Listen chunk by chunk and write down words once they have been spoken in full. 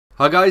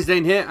Hi guys,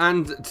 Dane here,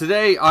 and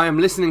today I am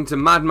listening to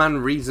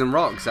Madman Reads and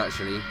Rocks,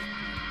 actually.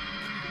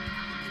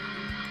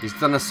 He's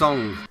done a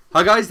song.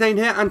 Hi guys, Dane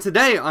here, and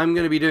today I'm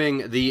going to be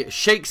doing the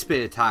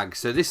Shakespeare tag.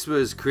 So this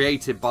was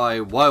created by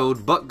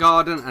Wilde Book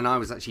Garden, and I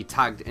was actually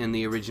tagged in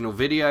the original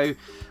video.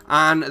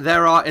 And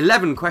there are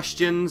 11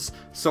 questions,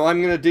 so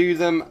I'm going to do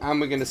them,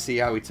 and we're going to see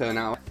how we turn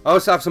out. I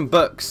also have some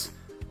books.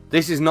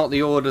 This is not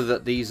the order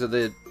that these are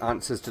the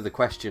answers to the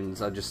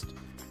questions. I just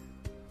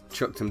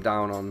chucked them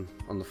down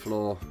on the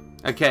floor.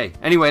 Okay,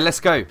 anyway, let's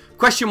go.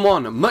 Question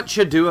 1. Much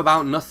Ado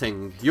About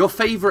Nothing. Your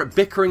favourite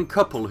bickering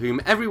couple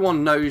whom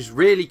everyone knows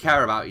really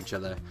care about each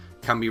other.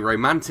 Can be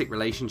romantic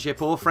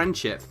relationship or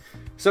friendship.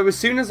 So as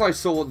soon as I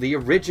saw the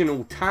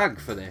original tag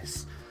for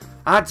this,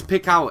 I had to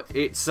pick out,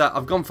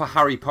 I've gone for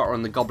Harry Potter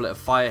and the Goblet of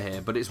Fire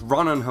here, but it's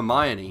Ron and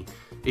Hermione.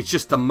 It's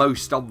just the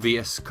most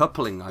obvious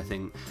coupling, I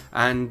think.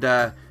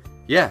 And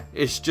yeah,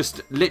 it's just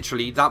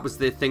literally, that was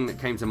the thing that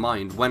came to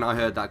mind when I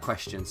heard that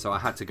question, so I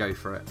had to go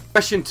for it.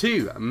 Question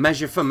 2,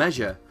 Measure for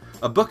Measure.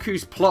 A book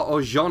whose plot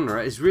or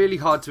genre is really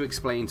hard to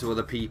explain to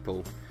other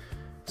people.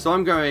 So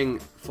I'm going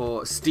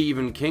for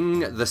Stephen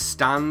King, The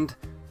Stand.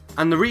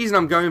 And the reason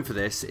I'm going for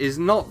this is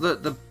not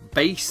that the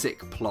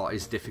basic plot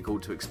is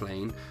difficult to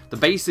explain. The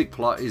basic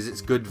plot is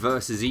it's good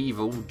versus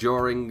evil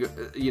during,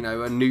 you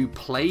know, a new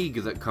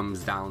plague that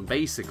comes down,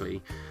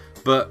 basically.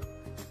 But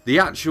the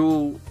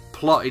actual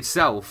plot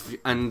itself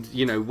and,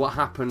 you know, what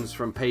happens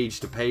from page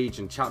to page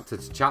and chapter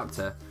to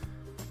chapter,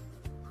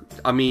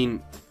 I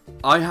mean,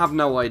 I have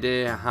no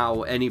idea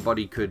how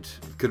anybody could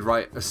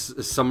write a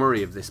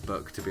summary of this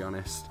book, to be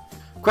honest.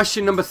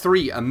 Question number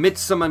 3, A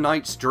Midsummer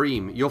Night's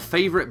Dream. Your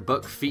favourite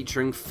book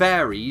featuring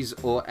fairies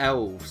or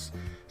elves?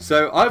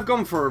 So I've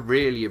gone for a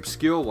really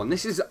obscure one.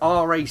 This is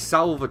R.A.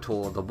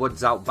 Salvatore, The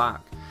Woods Out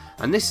Back.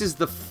 And this is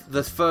the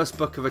first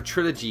book of a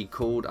trilogy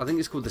called, I think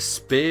it's called the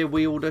Spear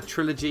Wielder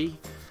Trilogy.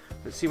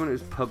 Let's see when it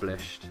was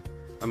published.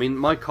 I mean,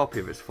 my copy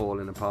of it's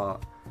falling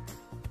apart.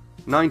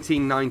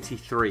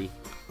 1993.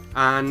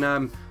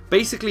 And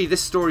basically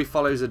this story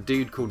follows a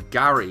dude called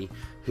Gary,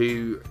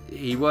 who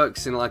he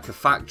works in like a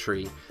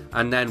factory,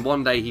 and then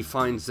one day he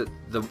finds that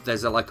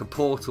there's like a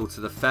portal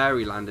to the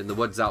fairyland in the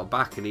woods out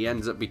back, and he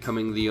ends up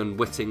becoming the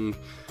unwitting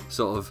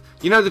sort of,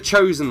 you know, the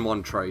chosen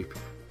one trope.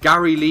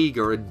 Gary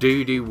Leaguer, a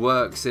dude who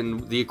works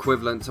in the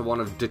equivalent to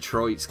one of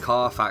Detroit's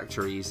car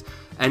factories,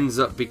 ends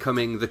up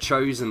becoming the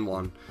chosen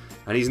one,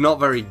 and he's not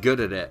very good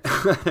at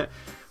it.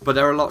 But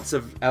there are lots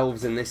of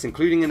elves in this,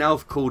 including an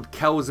elf called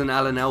Kelsen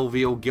Ellen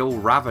Elviel Gil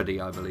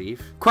Ravady, I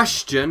believe.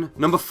 Question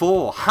number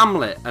 4,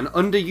 Hamlet, an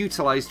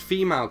underutilized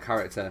female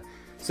character.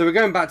 So we're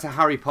going back to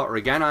Harry Potter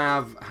again. I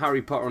have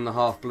Harry Potter and the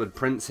Half-Blood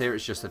Prince here.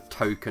 It's just a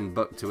token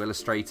book to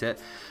illustrate it.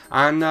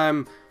 And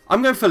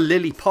I'm going for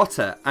Lily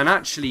Potter, and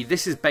actually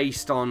this is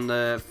based on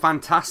the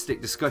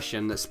fantastic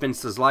discussion that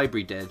Spinster's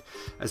Library did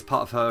as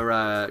part of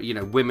her, you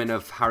know, Women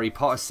of Harry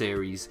Potter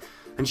series.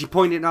 And she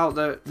pointed out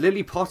that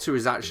Lily Potter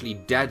is actually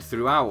dead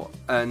throughout,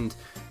 and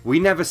we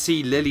never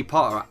see Lily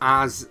Potter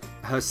as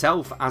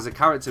herself, as a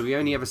character. We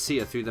only ever see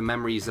her through the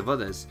memories of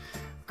others.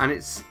 And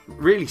it's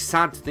really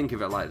sad to think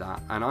of it like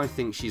that, and I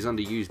think she's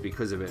underused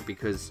because of it,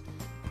 because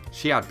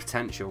she had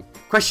potential.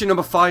 Question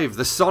number 5,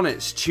 The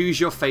Sonnets. Choose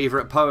your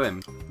favourite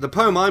poem. The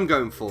poem I'm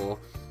going for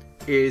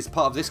is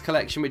part of this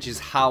collection, which is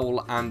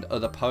Howl and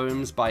Other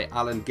Poems by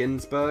Allen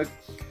Ginsberg.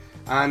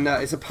 And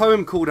it's a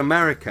poem called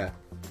America.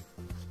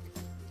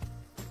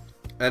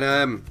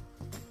 And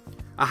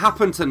I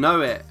happen to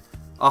know it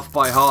off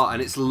by heart,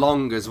 and it's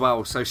long as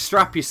well, so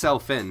strap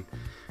yourself in,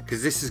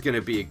 because this is going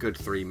to be a good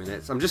 3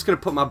 minutes. I'm just going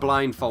to put my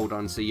blindfold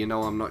on so you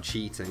know I'm not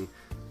cheating.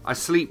 I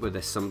sleep with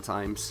this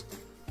sometimes.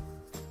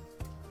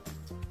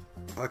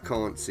 I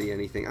can't see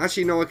anything.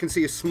 Actually, no, I can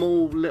see a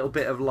small little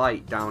bit of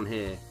light down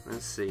here.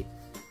 Let's see.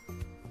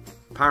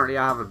 Apparently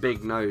I have a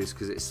big nose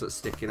because it's sort of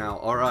sticking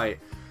out. Alright.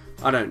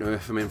 I don't know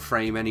if I'm in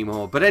frame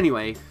anymore. But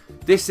anyway,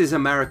 this is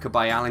America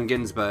by Allen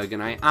Ginsberg,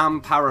 and I am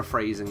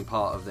paraphrasing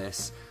part of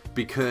this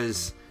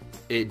because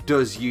it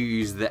does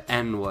use the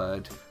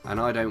N-word, and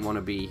I don't want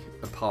to be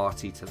a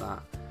party to that.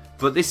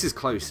 But this is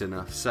close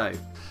enough. So,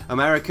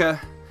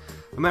 America,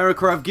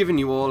 I've given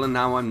you all and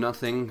now I'm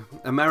nothing.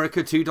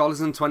 America,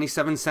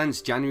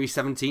 $2.27, January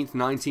 17th,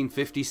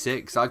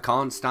 1956. I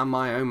can't stand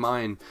my own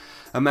mind.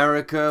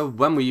 America,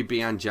 when will you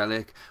be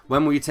angelic?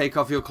 When will you take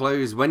off your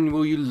clothes? When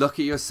will you look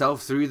at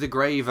yourself through the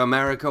grave?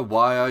 America,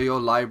 why are your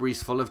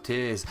libraries full of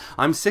tears?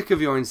 I'm sick of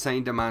your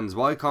insane demands.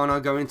 Why can't I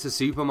go into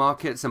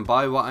supermarkets and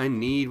buy what I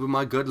need with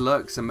my good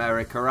looks?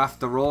 America,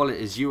 after all, it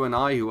is you and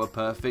I who are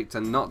perfect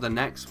and not the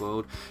next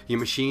world. Your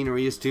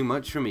machinery is too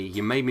much for me.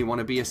 You made me want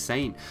to be a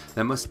saint.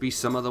 There must be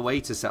some other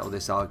way to settle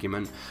this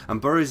argument. And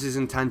Burroughs is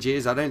in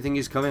Tangiers. I don't think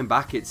he's coming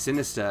back. It's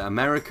sinister.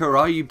 America,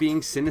 are you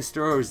being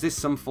sinister, or is this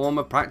some form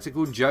of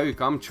practical joke?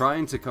 I'm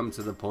trying to come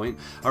to the point.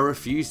 I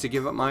refuse to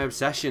give up my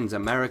obsessions.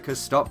 America,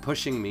 stop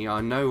pushing me. I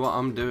know what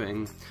I'm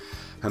doing.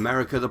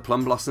 America, the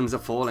plum blossoms are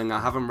falling. I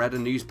haven't read a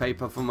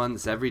newspaper for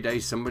months. Every day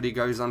somebody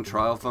goes on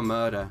trial for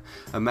murder.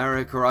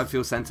 America, I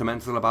feel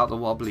sentimental about the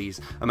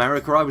Wobblies.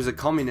 America, I was a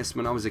communist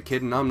when I was a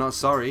kid and I'm not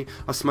sorry.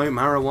 I smoke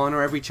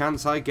marijuana every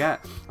chance I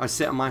get. I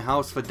sit in my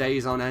house for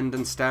days on end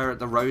and stare at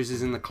the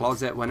roses in the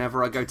closet.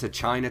 Whenever I go to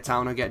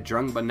Chinatown I get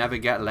drunk but never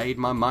get laid.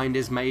 My mind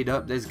is made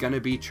up, there's gonna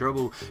be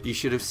trouble. You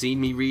should have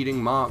seen me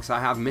reading Marx. I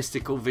have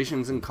mystical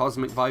visions and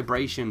cosmic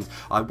vibrations.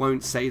 I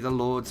won't say the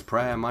Lord's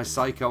Prayer. My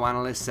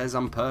psychoanalyst says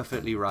I'm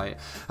perfectly right.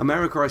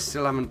 America, I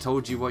still haven't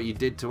told you what you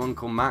did to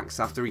Uncle Max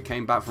after he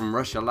came back from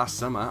Russia last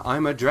summer.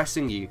 I'm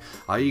addressing you.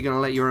 Are you going to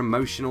let your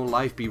emotional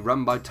life be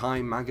run by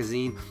Time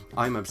magazine?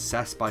 I'm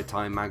obsessed by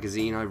Time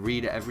magazine. I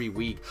read it every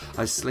week.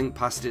 I slink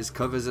past its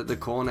covers at the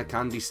corner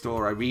candy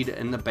store. I read it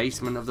in the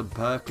basement of the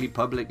Berkeley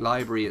Public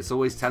Library. It's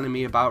always telling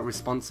me about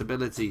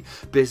responsibility.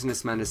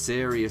 Businessmen are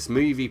serious.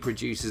 Movie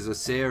producers are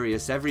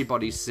serious.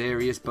 Everybody's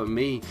serious but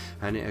me.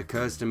 And it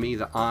occurs to me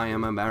that I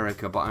am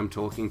America, but I'm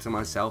talking to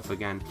myself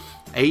again.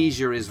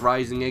 Asia is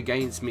rising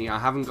against me. I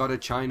haven't got a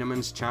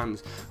Chinaman's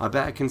chance. I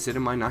better consider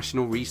my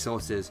national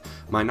resources.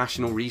 My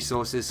national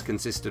resources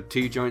consist of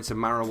 2 joints of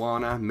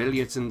marijuana,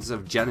 millions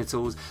of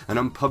genitals, an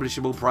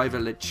unpublishable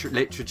private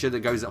literature that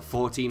goes at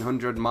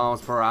 1400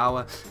 miles per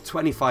hour,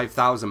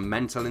 25,000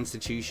 mental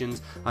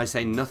institutions. I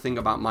say nothing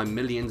about my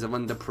millions of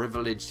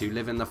underprivileged who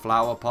live in the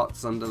flower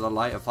pots under the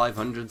light of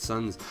 500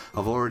 suns.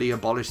 I've already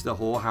abolished the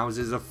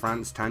whorehouses of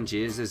France.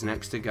 Tangiers is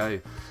next to go.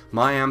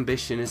 My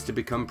ambition is to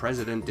become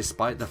president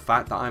despite the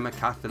fact that I'm a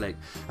Catholic.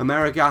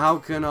 America, how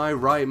can I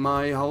write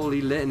my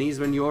holy litanies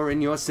when you're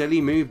in your silly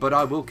mood? But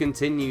I will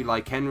continue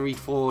like Henry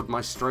Ford.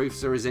 My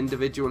strophes are as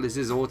individual as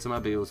his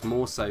automobiles,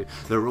 more so.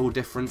 They're all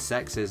different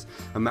sexes.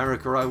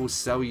 America, I will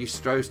sell you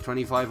strophes,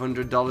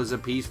 $2,500 a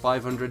piece,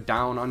 500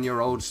 down on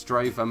your old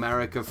strophe.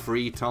 America,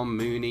 free Tom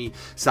Mooney.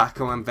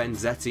 Sacco and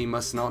Vanzetti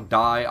must not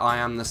die. I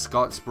am the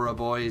Scottsboro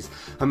Boys.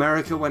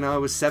 America, when I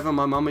was 7,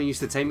 my mama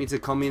used to take me to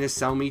communist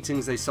cell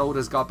meetings. They sold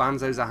us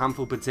garbanzos a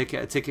handful per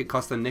ticket. A ticket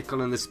cost a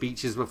nickel and the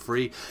speeches were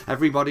free.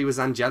 Everybody was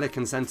angelic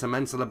and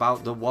sentimental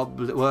about the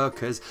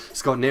workers.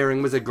 Scott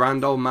Nearing was a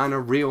grand old man, a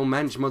real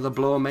mensch. Mother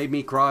Bloor made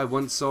me cry.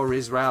 Once saw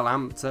Israel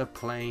amped a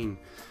plane.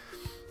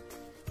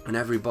 And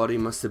everybody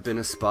must have been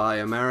a spy.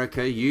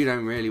 America, you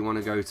don't really want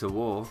to go to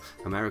war.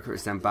 America,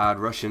 it's them bad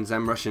Russians,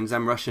 them Russians,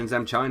 them Russians,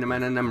 them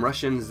Chinamen and them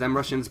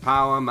Russians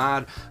power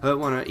mad. Her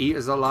want to eat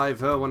us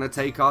alive, her want to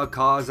take our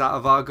cars out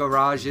of our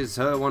garages.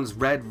 Her wants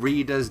read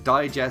Reader's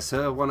Digest,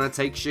 her want to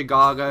take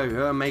Chicago.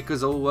 Her make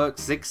us all work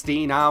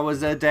 16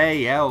 hours a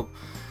day, help.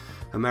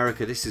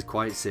 America, this is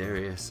quite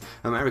serious.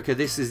 America,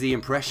 this is the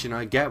impression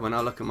I get when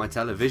I look at my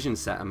television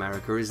set.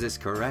 America, is this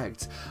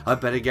correct? I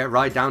better get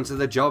right down to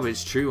the job.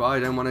 It's true, I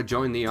don't want to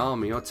join the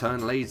army or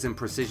turn lathes in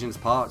precision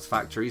parts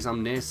factories.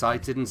 I'm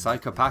nearsighted and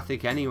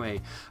psychopathic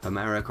anyway.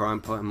 America, I'm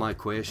putting my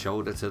queer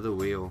shoulder to the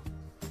wheel.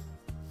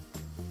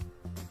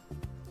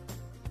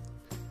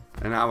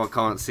 And now I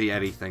can't see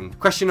anything.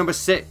 Question number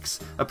 6.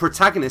 A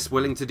protagonist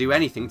willing to do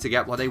anything to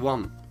get what they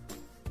want.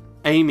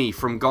 Amy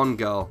from Gone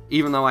Girl.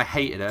 Even though I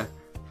hated her,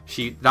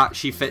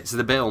 she fits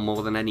the bill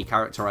more than any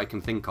character I can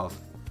think of.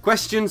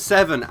 Question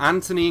 7.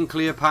 Antony and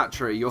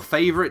Cleopatra. Your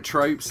favourite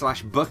trope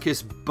 /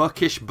 bookish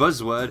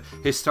buzzword,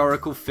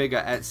 historical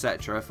figure,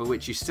 etc. for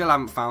which you still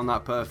haven't found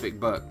that perfect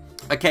book.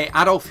 Okay,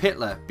 Adolf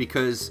Hitler,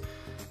 because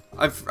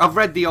I've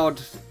read the odd,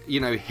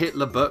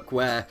 Hitler book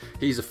where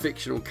he's a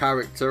fictional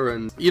character,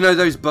 and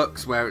those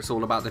books where it's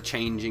all about the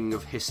changing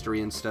of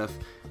history and stuff.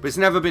 But it's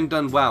never been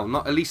done well,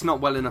 at least not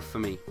well enough for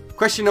me.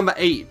 Question number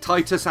 8.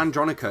 Titus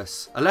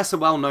Andronicus. A lesser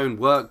well-known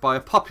work by a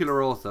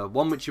popular author,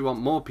 one which you want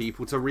more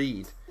people to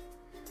read.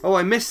 Oh,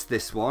 I missed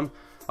this one.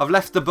 I've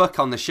left the book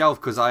on the shelf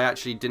because I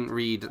actually didn't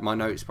read my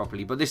notes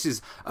properly. But this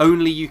is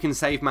Only You Can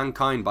Save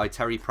Mankind by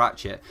Terry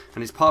Pratchett.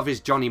 And it's part of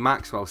his Johnny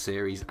Maxwell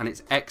series. And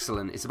it's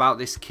excellent. It's about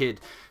this kid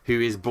who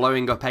is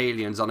blowing up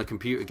aliens on a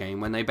computer game.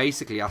 When they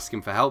basically ask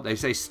him for help, they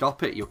say,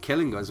 "Stop it, you're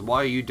killing us.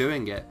 Why are you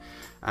doing it?"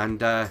 And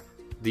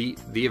the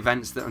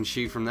events that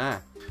ensue from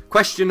there.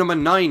 Question number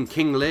 9.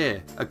 King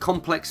Lear. A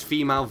complex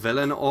female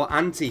villain or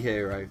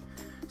anti-hero?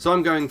 So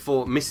I'm going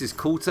for Mrs.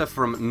 Coulter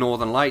from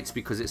Northern Lights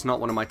because it's not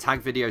one of my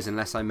tag videos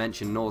unless I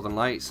mention Northern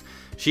Lights.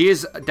 She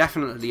is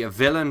definitely a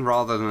villain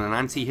rather than an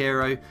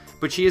anti-hero,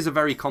 but she is a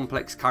very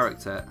complex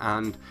character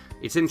and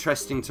it's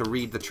interesting to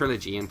read the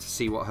trilogy and to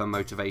see what her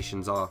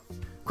motivations are.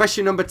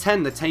 Question number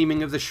 10. The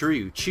Taming of the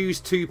Shrew. Choose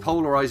 2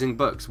 polarizing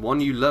books, one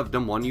you loved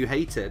and one you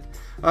hated.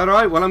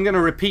 Alright, well I'm going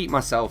to repeat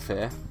myself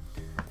here.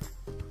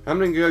 I'm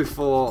going to go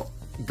for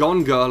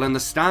Gone Girl and The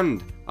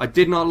Stand. I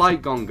did not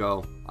like Gone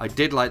Girl. I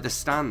did like The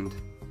Stand.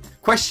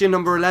 Question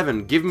number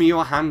 11. Give me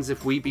your hands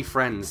if we be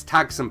friends.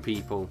 Tag some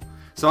people.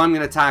 So I'm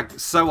going to tag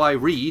So I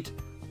Read,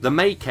 The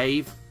Mae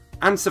Cave,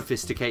 and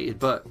Sophiesticated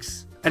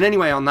Books. And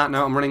anyway, on that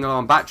note, I'm running low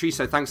on battery,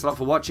 so thanks a lot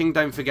for watching.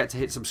 Don't forget to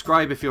hit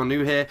subscribe if you're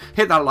new here.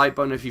 Hit that like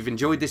button if you've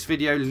enjoyed this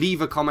video.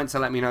 Leave a comment to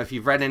let me know if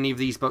you've read any of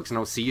these books, and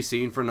I'll see you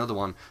soon for another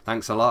one.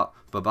 Thanks a lot.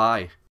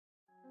 Bye-bye.